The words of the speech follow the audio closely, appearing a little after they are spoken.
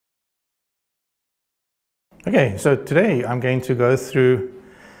Okay, so today I'm going to go through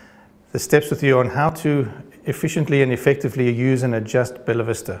the steps with you on how to efficiently and effectively use and adjust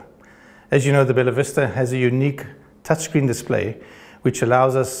Bellavista. As you know, the Bellavista has a unique touchscreen display which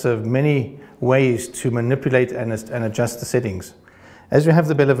allows us many ways to manipulate and adjust the settings. As we have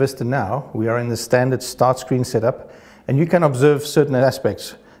the Bellavista now, we are in the standard start screen setup, and you can observe certain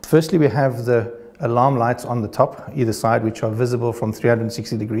aspects. Firstly, we have the alarm lights on the top, either side, which are visible from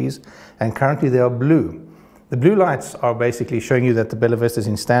 360 degrees, and currently they are blue. The blue lights are basically showing you that the Bellavista is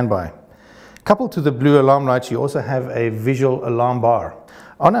in standby. Coupled to the blue alarm lights, you also have a visual alarm bar.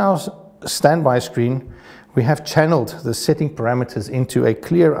 On our standby screen, we have channeled the setting parameters into a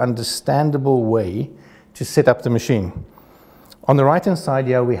clear, understandable way to set up the machine. On the right-hand side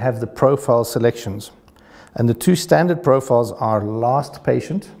here, we have the profile selections. And the two standard profiles are last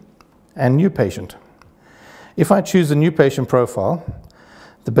patient and new patient. If I choose the new patient profile,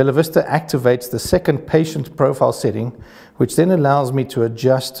 the Bellavista activates the second patient profile setting, which then allows me to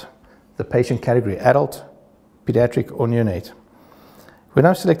adjust the patient category, adult, pediatric, or neonate. When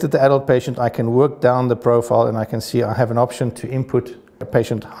I've selected the adult patient, I can work down the profile and I can see I have an option to input a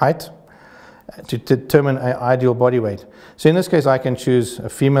patient height to determine an ideal body weight. So in this case, I can choose a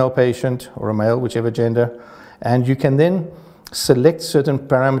female patient or a male, whichever gender, and you can then select certain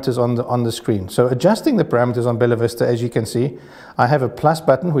parameters on the screen. So adjusting the parameters on Bellavista, as you can see, I have a plus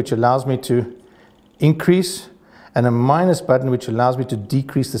button which allows me to increase and a minus button which allows me to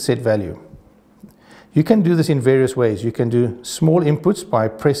decrease the set value. You can do this in various ways. You can do small inputs by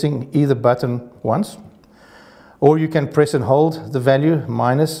pressing either button once, or you can press and hold the value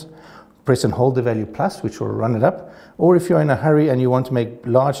minus, press and hold the value plus, which will run it up. Or if you're in a hurry and you want to make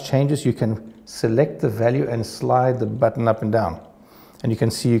large changes, you can select the value and slide the button up and down. And you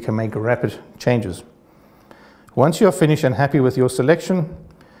can see you can make rapid changes. Once you're finished and happy with your selection,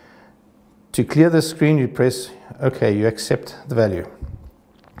 to clear the screen, you press OK, you accept the value.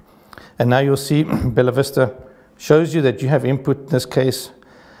 And now you'll see Bellavista shows you that you have input, in this case,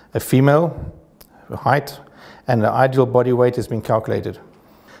 a female, a height, and the ideal body weight has been calculated.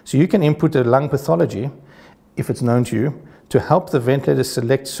 So you can input a lung pathology, if it's known to you, to help the ventilator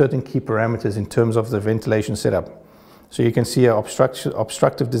select certain key parameters in terms of the ventilation setup. So you can see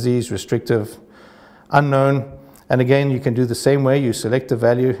obstructive disease, restrictive, unknown, and again you can do the same way. You select the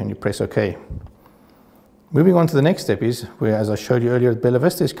value and you press OK. Moving on to the next step is, where, as I showed you earlier,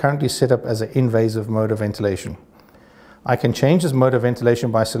 Bellavista is currently set up as an invasive mode of ventilation. I can change this mode of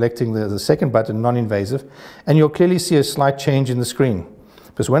ventilation by selecting the second button, non-invasive, and you'll clearly see a slight change in the screen.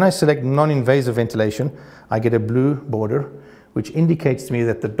 Because when I select non-invasive ventilation, I get a blue border, which indicates to me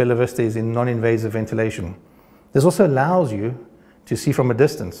that the Bellavista is in non-invasive ventilation. This also allows you to see from a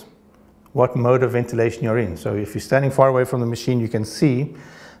distance what mode of ventilation you're in. So if you're standing far away from the machine, you can see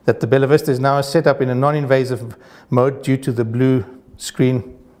that the Bellavista is now set up in a non-invasive mode due to the blue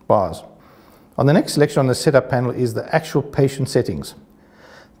screen bars. On the next selection on the setup panel is the actual patient settings.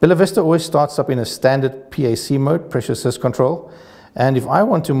 Bellavista always starts up in a standard PAC mode, pressure assist control. And if I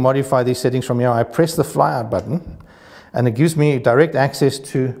want to modify these settings from here, I press the flyout button and it gives me direct access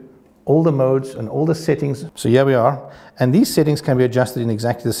to all the modes and all the settings. So here we are. And these settings can be adjusted in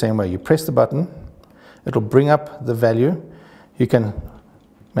exactly the same way. You press the button, it'll bring up the value. You can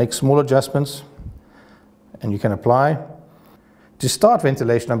make small adjustments and you can apply. To start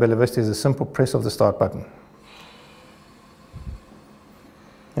ventilation on Bellavista is a simple press of the start button.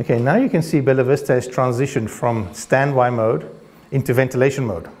 Okay, now you can see Bellavista has transitioned from standby mode into ventilation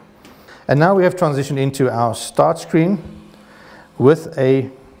mode. And now we have transitioned into our start screen with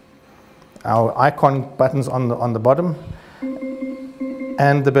our icon buttons on the bottom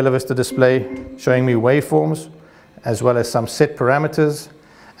and the Bellavista display showing me waveforms as well as some set parameters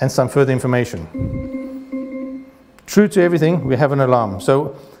and some further information. True to everything, we have an alarm.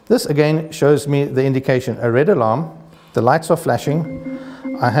 So this again shows me the indication, a red alarm, the lights are flashing.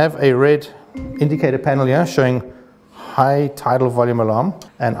 I have a red indicator panel here showing high tidal volume alarm,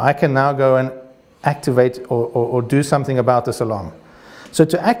 and I can now go and activate or do something about this alarm. So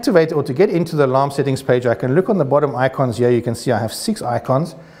to activate or to get into the alarm settings page, I can look on the bottom icons here. You can see I have 6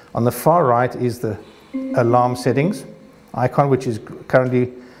 icons. On the far right is the alarm settings icon, which is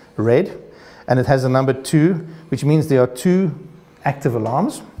currently red, and it has a number 2, which means there are 2 active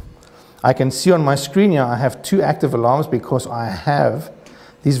alarms. I can see on my screen here I have 2 active alarms because I have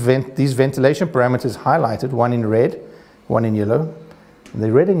these ventilation parameters highlighted, one in red, one in yellow. And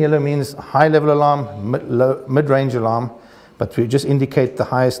the red and yellow means high level alarm, mid-range alarm, but we just indicate the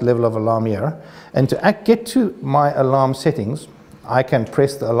highest level of alarm here. And to get to my alarm settings, I can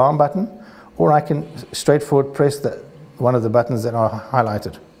press the alarm button, or I can straightforward press one of the buttons that are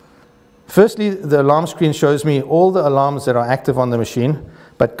highlighted. Firstly, the alarm screen shows me all the alarms that are active on the machine,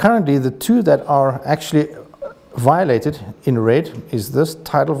 but currently the two that are actually violated in red is this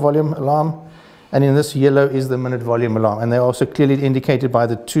tidal volume alarm, and in this yellow is the minute volume alarm, and they're also clearly indicated by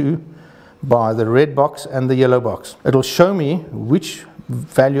the two bar, the red box and the yellow box. It'll show me which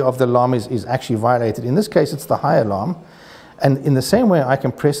value of the alarm is actually violated. In this case, it's the high alarm, and in the same way I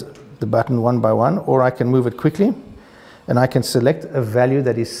can press the button one by one, or I can move it quickly, and I can select a value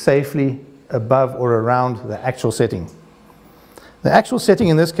that is safely above or around the actual setting. The actual setting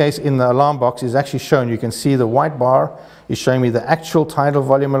in this case in the alarm box is actually shown. You can see the white bar is showing me the actual tidal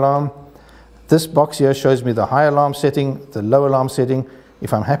volume alarm. This box here shows me the high alarm setting, the low alarm setting.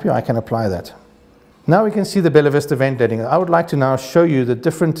 If I'm happy, I can apply that. Now we can see the Bellavista ventilating. I would like to now show you the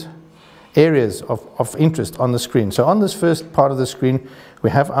different areas of interest on the screen. So on this first part of the screen, we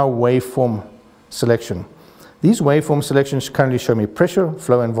have our waveform selection. These waveform selections currently show me pressure,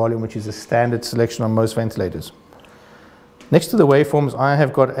 flow and volume, which is a standard selection on most ventilators. Next to the waveforms, I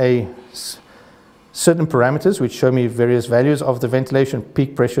have got certain parameters which show me various values of the ventilation: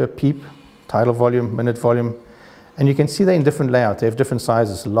 peak pressure, PEEP, tidal volume, minute volume. And you can see they're in different layouts. They have different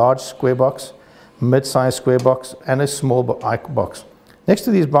sizes: large square box, mid-size square box, and a small box. Next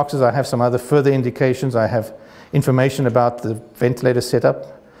to these boxes, I have some other further indications. I have information about the ventilator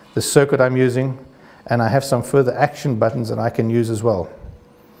setup, the circuit I'm using, and I have some further action buttons that I can use as well.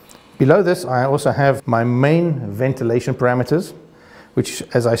 Below this, I also have my main ventilation parameters, which,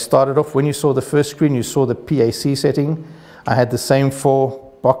 as I started off, when you saw the first screen, you saw the PAC setting. I had the same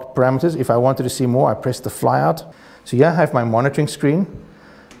 4 box parameters. If I wanted to see more, I pressed the fly out. So here I have my monitoring screen.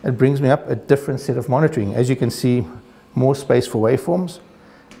 It brings me up a different set of monitoring. As you can see, more space for waveforms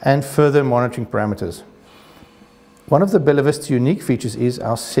and further monitoring parameters. One of the Bellavista unique features is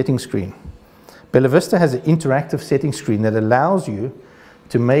our setting screen. Bellavista has an interactive setting screen that allows you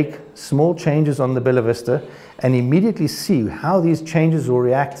to make small changes on the Bellavista and immediately see how these changes will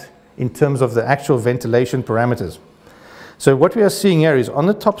react in terms of the actual ventilation parameters. So what we are seeing here is on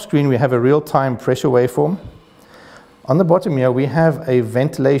the top screen we have a real-time pressure waveform. On the bottom here we have a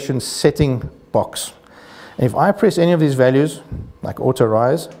ventilation setting box. And if I press any of these values, like auto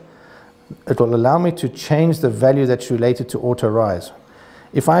rise, it will allow me to change the value that's related to auto rise.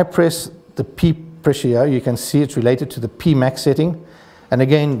 If I press the P pressure here, you can see it's related to the P max setting. And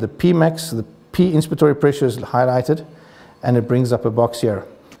again, the P max, the P inspiratory pressure is highlighted, and it brings up a box here.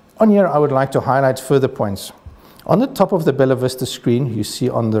 On here, I would like to highlight further points. On the top of the Bellavista screen, you see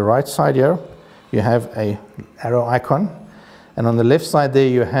on the right side here, you have a arrow icon. And on the left side there,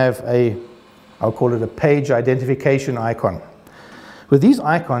 you have I'll call it a page identification icon. With these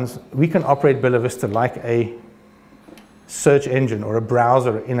icons, we can operate Bellavista like a search engine or a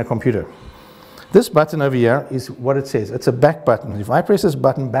browser in a computer. This button over here is what it says. It's a back button. If I press this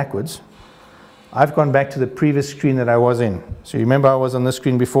button backwards, I've gone back to the previous screen that I was in. So you remember I was on this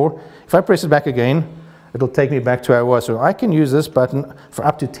screen before. If I press it back again, it'll take me back to where I was. So I can use this button for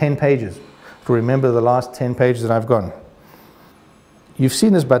up to 10 pages to remember the last 10 pages that I've gone. You've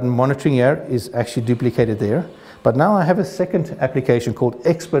seen this button, monitoring here, is actually duplicated there. But now I have a second application called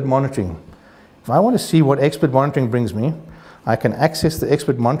expert monitoring. If I want to see what expert monitoring brings me, I can access the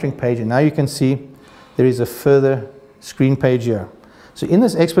expert monitoring page, and now you can see there is a further screen page here. So in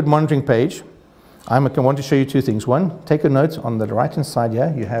this expert monitoring page, I want to show you 2 things. One, take a note on the right hand side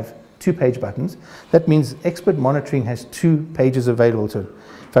here, you have 2 page buttons. That means expert monitoring has 2 pages available to it.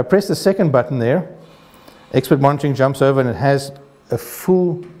 If I press the second button there, expert monitoring jumps over and it has a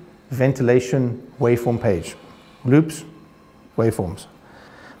full ventilation waveform page. Loops, waveforms.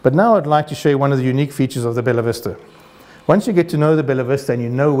 But now I'd like to show you one of the unique features of the Bellavista. Once you get to know the Bellavista and you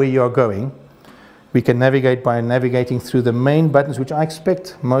know where you are going, we can navigate by navigating through the main buttons, which I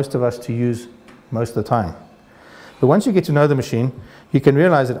expect most of us to use most of the time. But once you get to know the machine, you can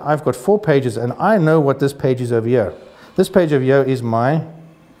realize that I've got 4 pages and I know what this page is over here. This page over here is my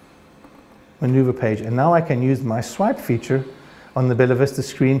maneuver page, and now I can use my swipe feature on the Bellavista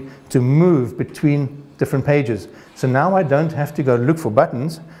screen to move between different pages. So now I don't have to go look for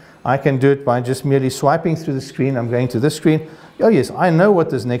buttons. I can do it by just merely swiping through the screen. I'm going to this screen. Oh yes, I know what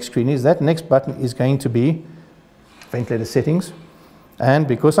this next screen is. That next button is going to be ventilator settings. And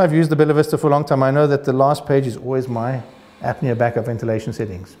because I've used the Bellavista for a long time, I know that the last page is always my apnea backup ventilation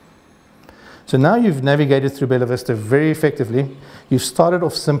settings. So now you've navigated through Bellavista very effectively. You've started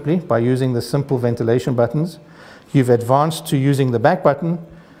off simply by using the simple ventilation buttons. You've advanced to using the back button.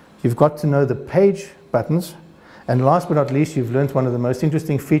 You've got to know the page buttons. And last but not least, you've learned one of the most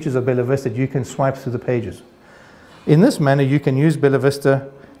interesting features of Bellavista, that you can swipe through the pages. In this manner, you can use Bellavista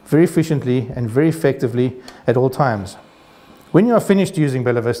very efficiently and very effectively at all times. When you are finished using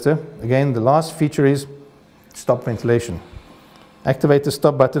Bellavista, again, the last feature is stop ventilation. Activate the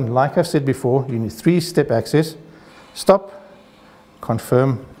stop button. Like I've said before, you need 3-step access. Stop,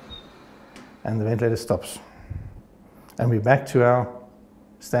 confirm, and the ventilator stops. And we're back to our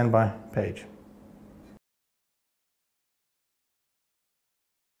standby page.